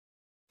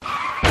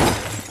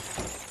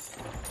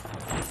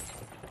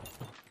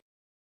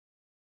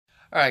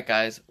Alright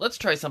guys, let's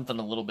try something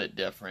a little bit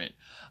different.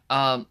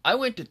 I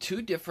went to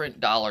two different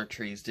Dollar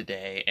Trees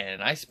today,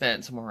 and I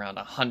spent somewhere around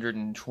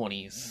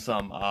 120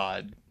 some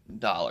odd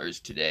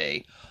dollars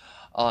today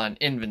on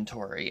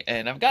inventory.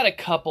 And I've got a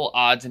couple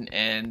odds and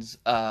ends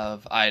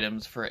of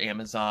items for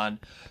Amazon.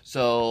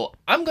 So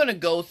I'm going to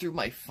go through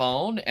my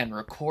phone and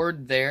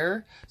record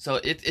there. So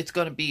it's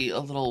going to be a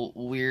little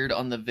weird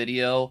on the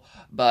video,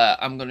 but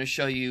I'm going to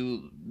show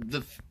you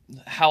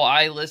how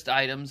I list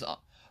items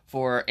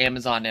for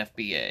Amazon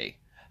FBA.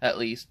 At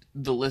least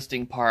the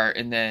listing part,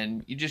 and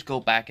then you just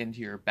go back into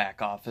your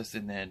back office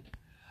and then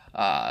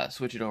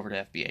switch it over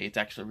to FBA. It's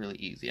actually really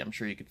easy. I'm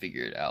sure you could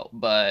figure it out,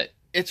 but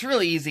it's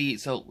really easy,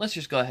 so let's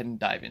just go ahead and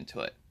dive into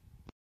it.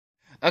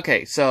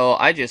 Okay, so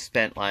I just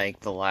spent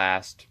like the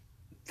last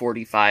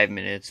 45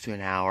 minutes to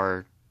an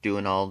hour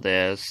doing all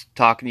this,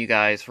 talking to you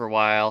guys for a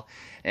while,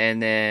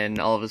 and then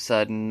all of a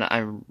sudden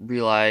I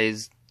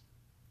realized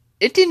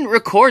it didn't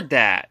record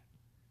that.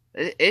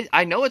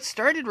 I know it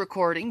started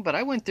recording, but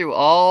I went through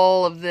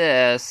all of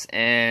this,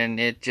 and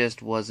it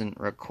just wasn't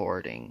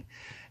recording.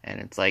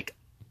 And it's like,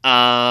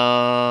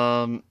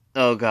 oh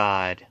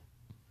god.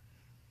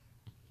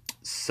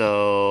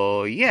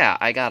 So, yeah,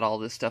 I got all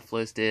this stuff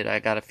listed. I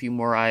got a few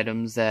more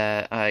items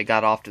that I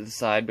got off to the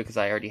side because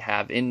I already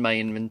have in my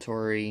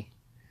inventory.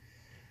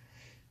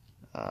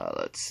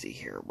 Let's see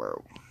here, where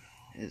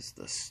is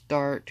the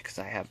start? Because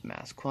I have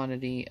mass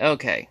quantity.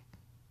 Okay.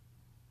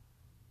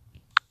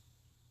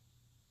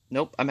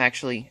 Nope, I'm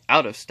actually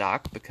out of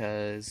stock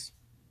because,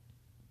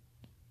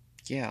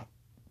 yeah,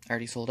 I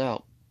already sold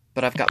out.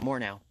 But I've got more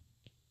now.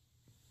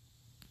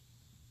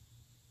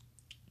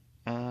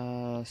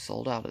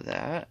 Sold out of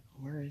that.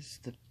 Where is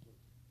the...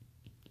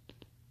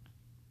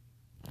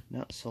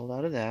 No, sold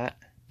out of that.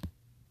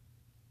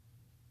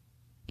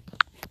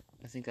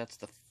 I think that's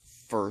the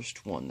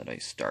first one that I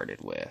started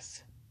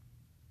with.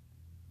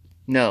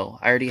 No,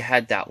 I already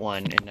had that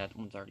one, and that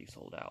one's already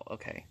sold out.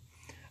 Okay.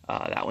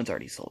 That one's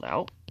already sold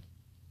out.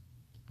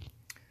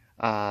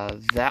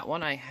 That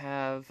one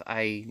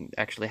I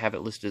actually have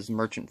it listed as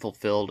merchant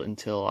fulfilled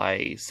until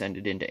I send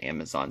it into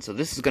Amazon. So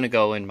this is going to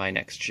go in my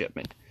next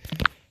shipment.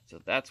 So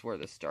that's where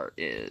the start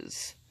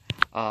is.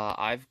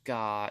 I've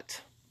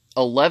got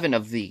 11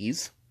 of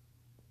these.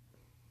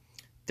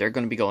 They're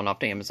going to be going off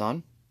to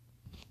Amazon.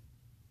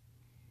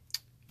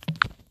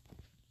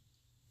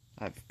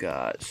 I've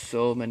got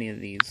so many of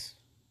these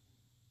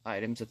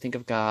items. I think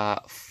I've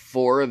got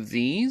 4 of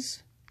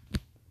these.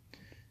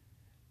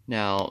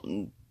 Now,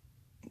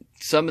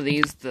 some of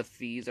these, the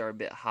fees are a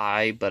bit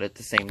high, but at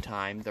the same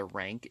time, the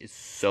rank is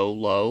so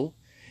low,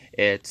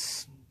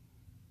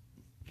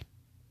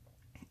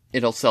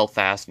 it'll sell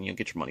fast and you'll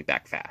get your money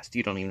back fast.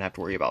 You don't even have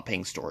to worry about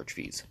paying storage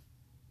fees.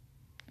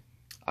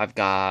 I've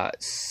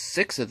got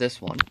 6 of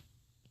this one.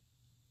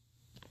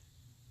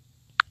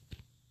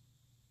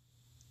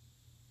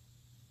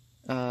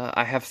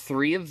 I have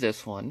 3 of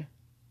this one.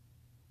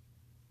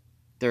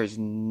 There's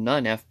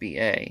none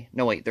FBA.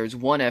 No, wait, there's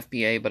one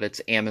FBA, but it's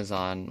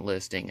Amazon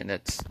listing,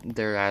 and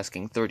they're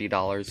asking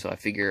 $30, so I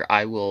figure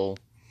I will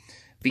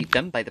beat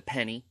them by the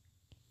penny.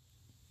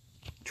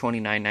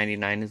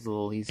 $29.99 is a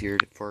little easier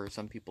for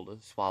some people to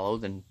swallow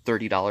than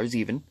 $30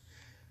 even.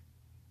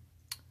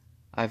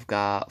 I've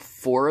got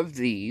 4 of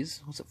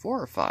these. Was it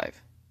 4 or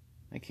 5?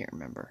 I can't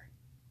remember.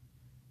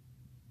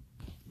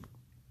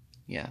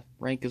 Yeah,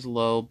 rank is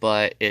low,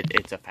 but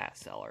it's a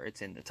fast seller.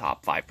 It's in the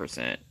top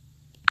 5%.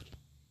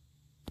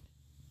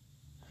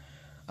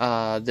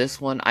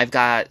 This one, I've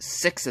got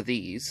 6 of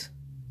these.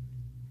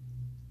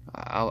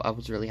 I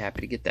was really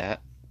happy to get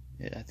that.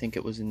 I think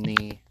it was in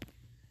the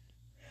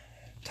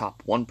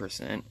top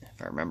 1%,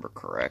 if I remember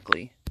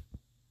correctly.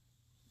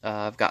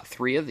 I've got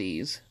 3 of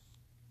these.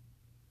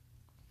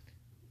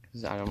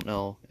 Because I don't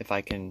know if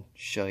I can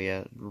show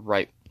you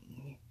right.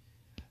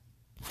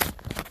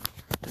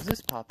 Does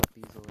this pop up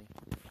easily?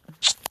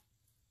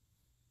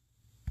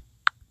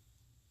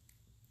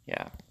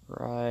 Yeah,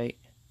 right.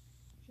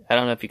 I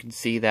don't know if you can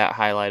see that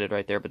highlighted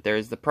right there, but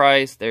there's the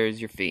price,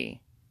 there's your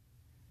fee.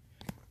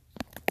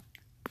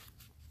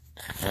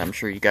 And I'm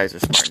sure you guys are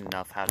smart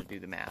enough how to do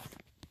the math.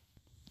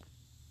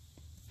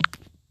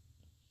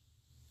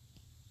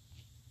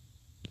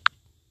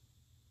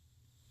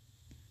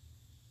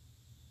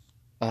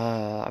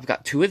 I've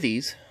got 2 of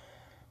these.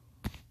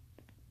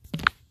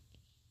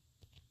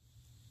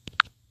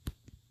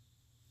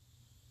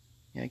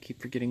 Yeah, I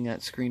keep forgetting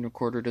that screen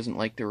recorder doesn't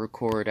like to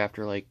record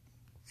after like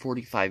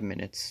 45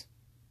 minutes.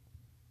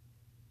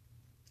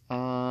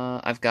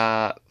 I've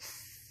got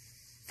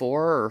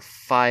 4 or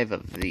 5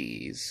 of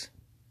these.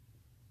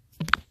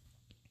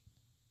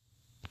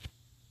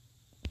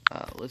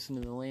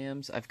 Listen to the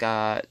lambs. I've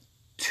got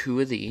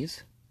 2 of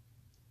these.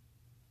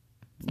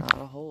 Not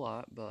a whole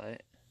lot,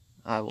 but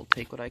I will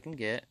take what I can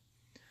get.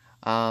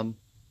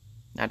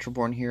 Natural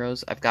Born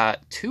Heroes. I've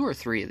got 2 or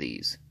 3 of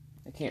these.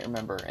 I can't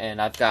remember.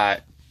 And I've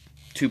got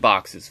 2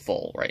 boxes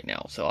full right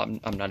now, so I'm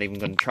not even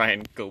going to try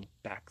and go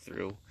back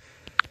through.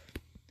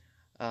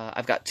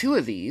 I've got 2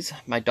 of these.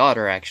 My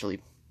daughter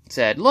actually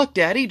said, "Look,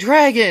 Daddy,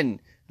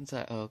 dragon!" It's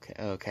like,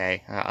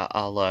 okay,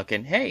 I'll look,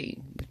 and hey,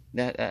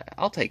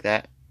 I'll take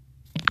that.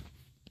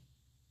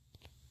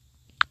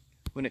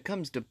 When it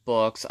comes to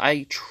books,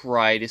 I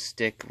try to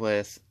stick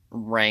with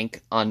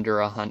rank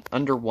under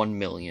 1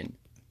 million,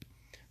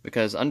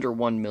 because under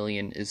 1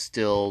 million is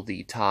still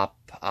the top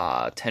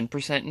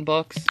 10% in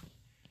books.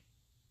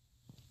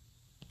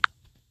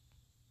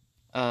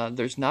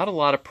 There's not a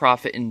lot of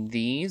profit in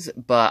these,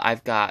 but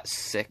I've got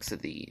 6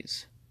 of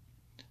these.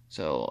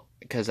 So,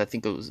 because I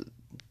think it was,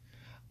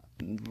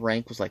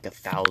 rank was like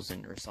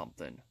 1,000 or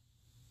something.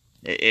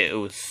 It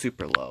was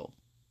super low.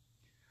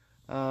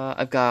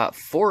 I've got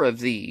 4 of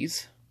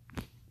these.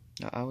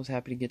 I was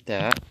happy to get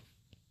that.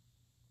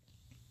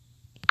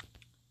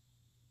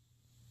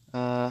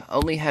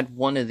 Only had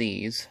 1 of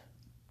these.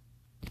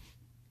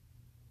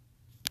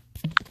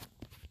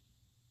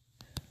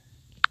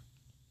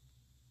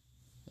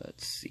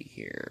 Let's see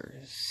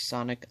here.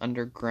 Sonic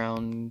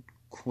Underground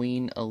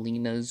Queen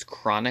Alina's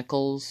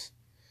Chronicles.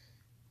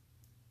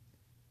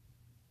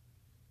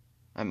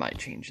 I might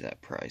change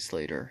that price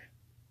later.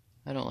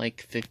 I don't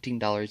like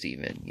 $15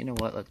 even. You know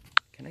what?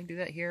 Can I do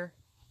that here?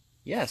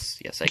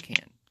 Yes, I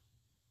can.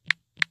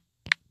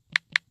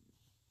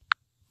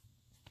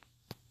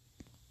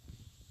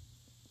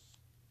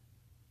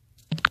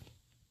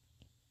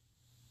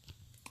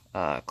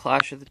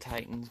 Clash of the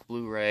Titans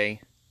Blu-ray. I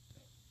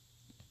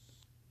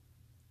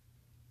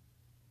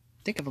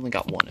think I've only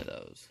got 1 of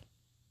those.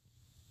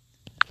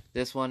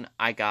 This one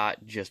I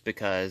got just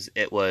because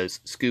it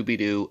was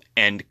Scooby-Doo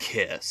and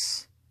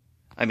Kiss.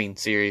 I mean,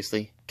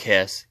 seriously,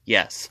 Kiss.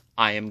 Yes,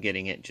 I am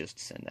getting it just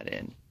to send that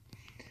in.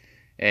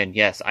 And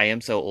yes, I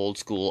am so old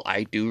school,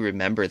 I do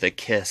remember the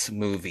Kiss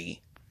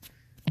movie.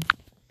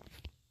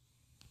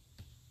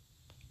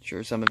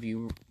 Sure, some of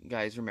you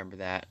guys remember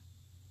that.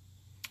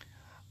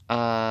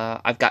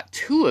 I've got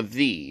 2 of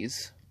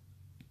these.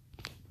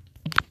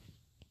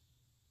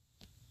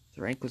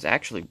 The rank was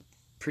actually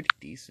pretty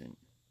decent.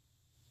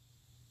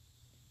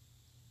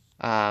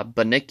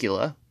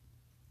 Banicula.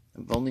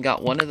 I've only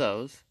got 1 of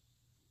those.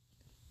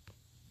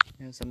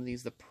 Some of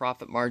these, the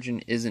profit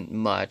margin isn't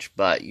much,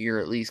 but you're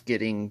at least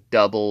getting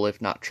double,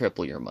 if not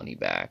triple, your money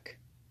back.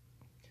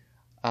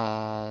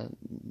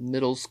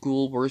 Middle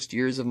School Worst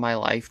Years of My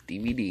Life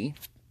DVD.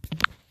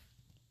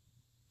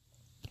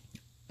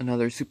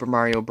 Another Super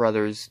Mario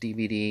Brothers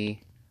DVD.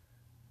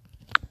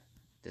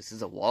 This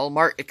is a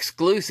Walmart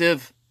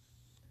exclusive.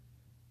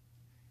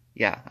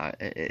 Yeah,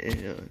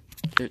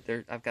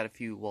 I've got a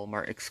few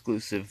Walmart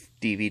exclusive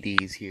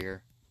DVDs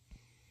here.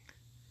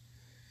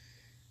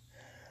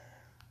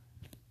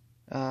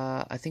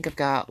 I think I've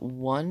got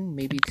 1,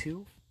 maybe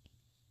 2.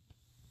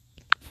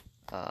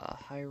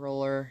 High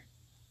Roller.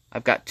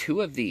 I've got 2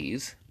 of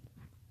these.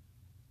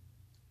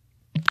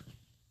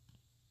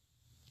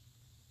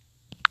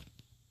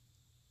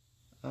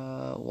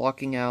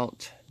 Walking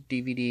Out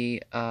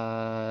DVD.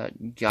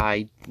 I'm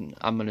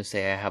gonna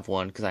say I have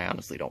 1 because I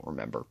honestly don't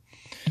remember.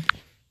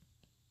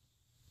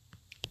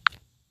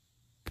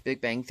 Big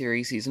Bang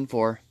Theory Season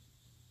 4.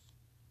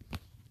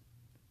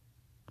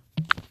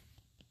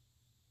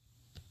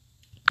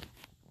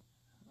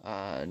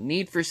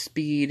 Need for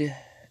Speed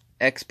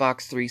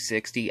Xbox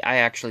 360. I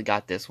actually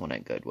got this one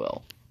at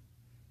Goodwill.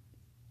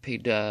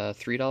 Paid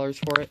 $3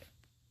 for it.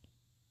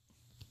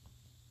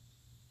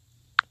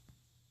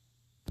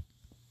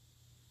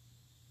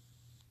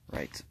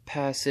 Rites of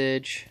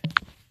Passage.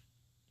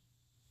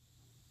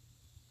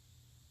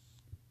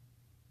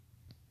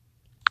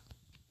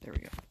 There we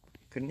go.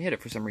 Couldn't hit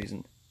it for some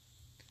reason.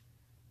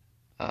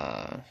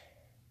 I've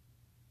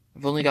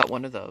only got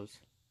 1 of those.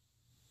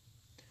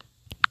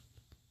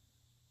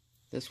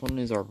 This one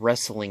is a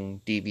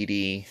wrestling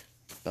DVD,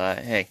 but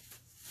hey,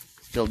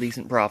 still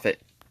decent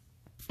profit.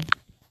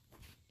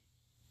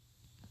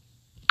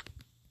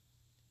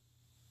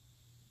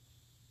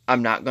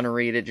 I'm not going to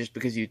read it just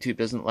because YouTube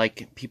doesn't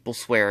like people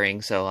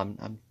swearing, so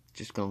I'm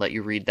just going to let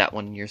you read that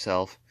one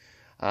yourself.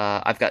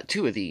 I've got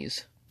 2 of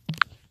these.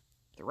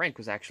 The rank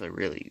was actually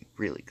really,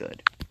 really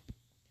good.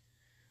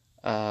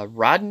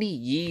 Rodney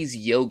Yee's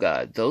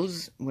Yoga.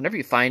 Those, whenever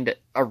you find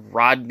a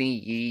Rodney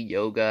Yee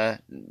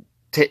Yoga,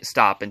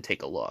 stop and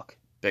take a look.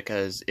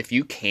 Because if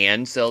you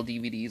can sell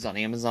DVDs on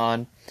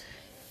Amazon,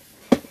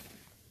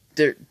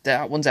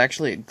 that one's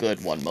actually a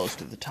good one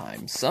most of the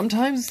time.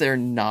 Sometimes they're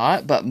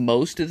not, but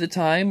most of the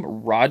time,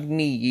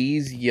 Rodney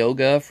Yee's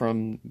Yoga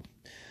from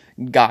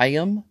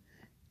Gaiam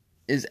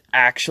is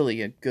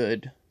actually a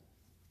good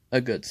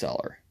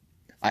seller.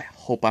 I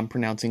hope I'm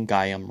pronouncing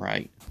Gaiam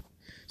right.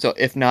 So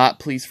if not,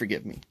 please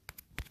forgive me.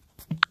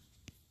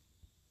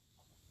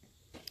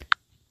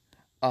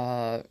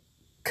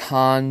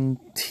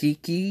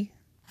 Kontiki.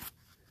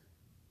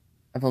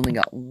 I've only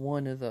got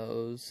 1 of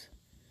those.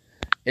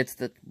 It's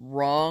the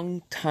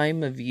wrong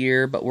time of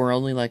year, but we're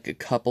only like a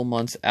couple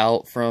months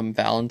out from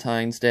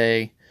Valentine's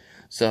Day.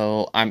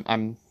 So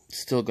I'm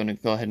still going to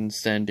go ahead and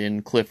send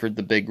in Clifford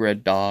the Big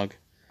Red Dog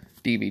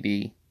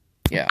DVD.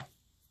 Yeah.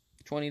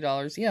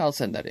 $20? Yeah, I'll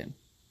send that in.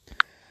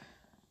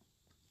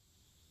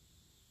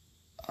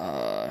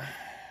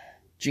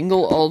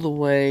 Jingle All the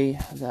Way.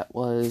 That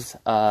was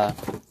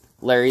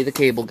Larry the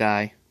Cable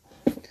Guy.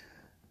 I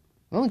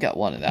only got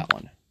one of that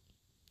one.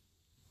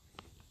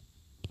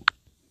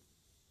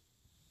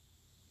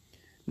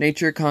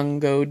 Nature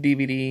Congo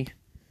DVD.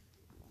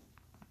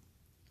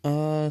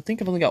 I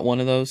think I've only got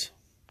one of those.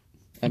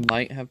 I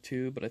might have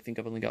two, but I think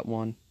I've only got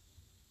one.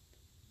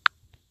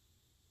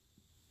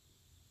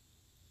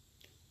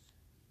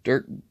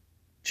 Dirk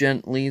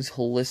Gently's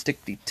Holistic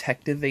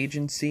Detective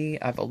Agency.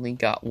 I've only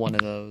got one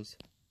of those.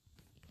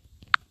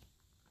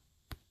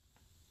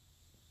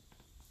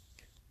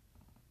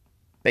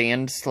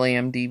 Band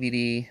Slam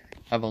DVD.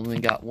 I've only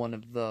got one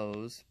of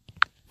those.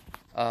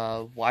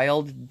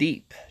 Wild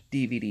Deep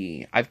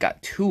DVD. I've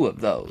got two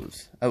of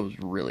those. I was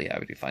really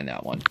happy to find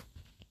that one.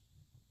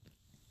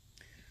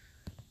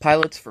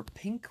 Pilots for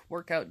Pink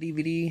Workout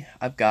DVD.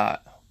 I've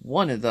got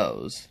one of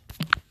those.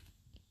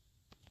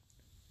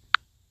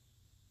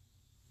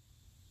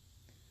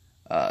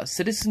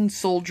 Citizen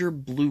Soldier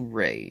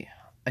Blu-ray.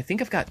 I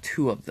think I've got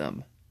two of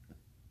them.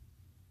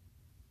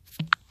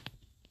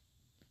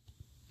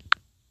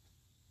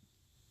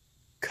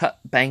 Cut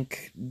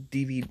Bank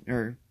DVD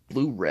or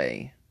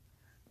Blu-ray.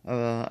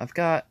 I've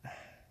got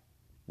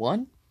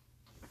one.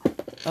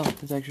 Oh,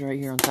 it's actually right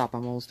here on top.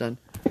 I'm almost done.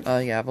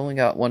 Yeah, I've only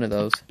got one of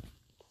those.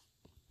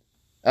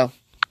 Oh,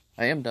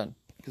 I am done,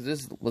 because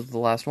this was the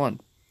last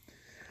one.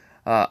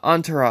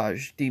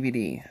 Entourage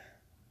DVD.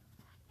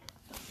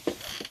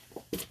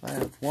 I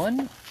have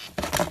one.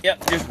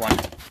 Yep, there's one.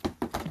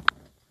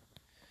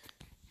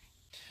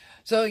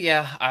 So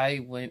yeah,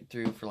 I went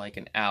through for like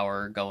an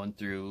hour going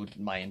through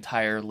my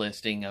entire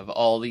listing of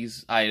all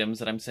these items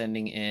that I'm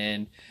sending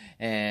in,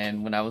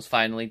 and when I was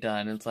finally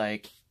done, it's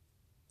like,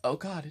 oh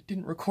god, it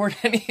didn't record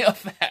any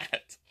of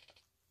that.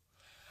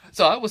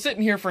 So I was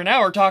sitting here for an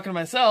hour talking to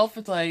myself.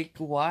 It's like,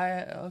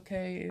 why?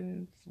 Okay,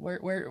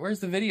 where's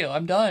the video?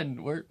 I'm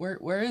done.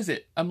 Where is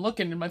it? I'm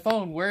looking in my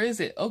phone. Where is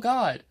it? Oh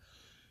God,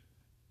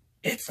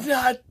 it's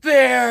not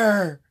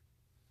there.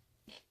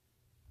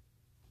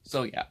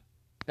 So yeah,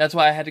 that's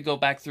why I had to go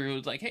back through.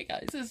 It's like, hey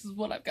guys, this is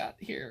what I've got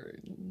here.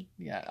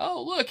 Yeah.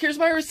 Oh look, here's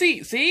my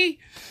receipt. See?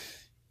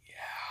 Yeah.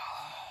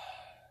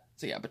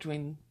 So yeah,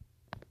 between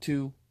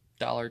two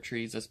Dollar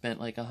Trees, I spent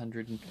like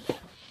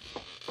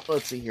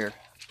let's see here.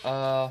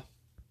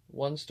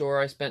 One store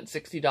I spent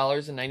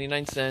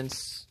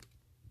 $60.99.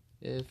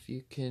 If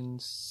you can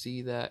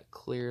see that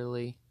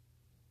clearly,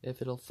 if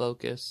it'll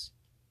focus.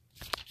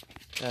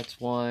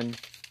 That's one.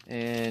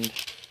 And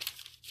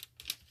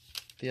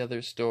the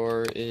other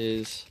store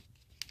is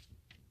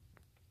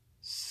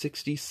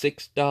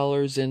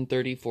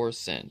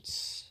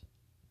 $66.34.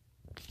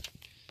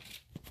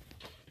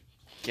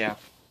 Yeah.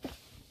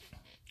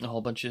 A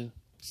whole bunch of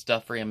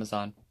stuff for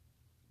Amazon.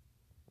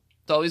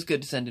 It's always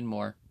good to send in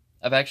more.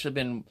 I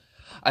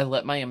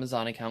let my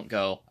Amazon account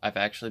go. I've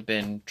actually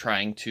been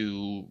trying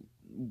to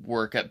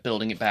work at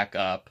building it back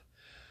up.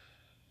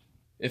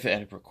 If it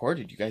had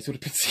recorded, you guys would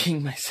have been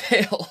seeing my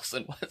sales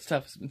and what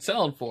stuff has been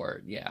selling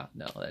for. Yeah,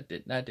 no, that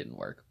didn't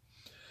work.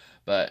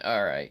 But,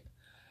 alright.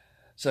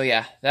 So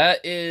yeah,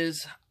 I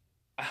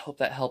hope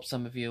that helps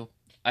some of you.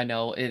 I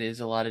know it is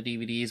a lot of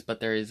DVDs, but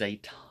there is a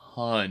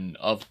ton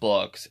of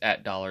books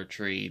at Dollar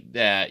Tree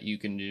that you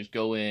can just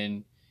go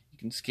in, you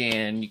can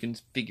scan, you can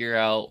figure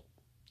out.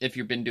 If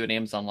you've been doing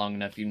Amazon long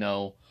enough, you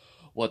know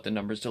what the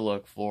numbers to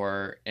look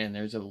for. And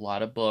there's a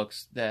lot of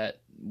books that,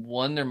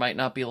 one, there might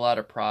not be a lot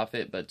of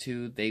profit, but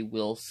two, they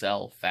will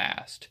sell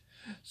fast.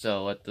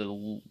 So I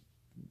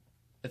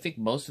think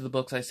most of the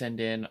books I send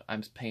in,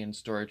 I'm paying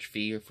storage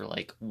fee for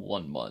like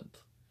 1 month.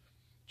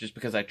 Just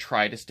because I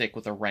try to stick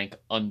with a rank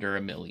under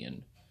 1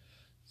 million.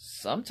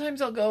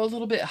 Sometimes I'll go a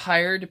little bit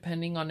higher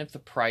depending on if the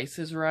price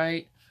is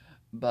right.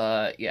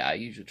 But yeah, I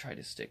usually try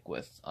to stick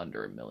with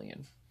under 1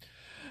 million.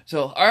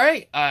 So,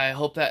 alright, I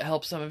hope that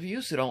helps some of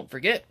you, so don't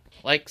forget,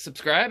 like,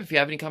 subscribe. If you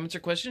have any comments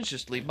or questions,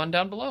 just leave them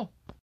down below.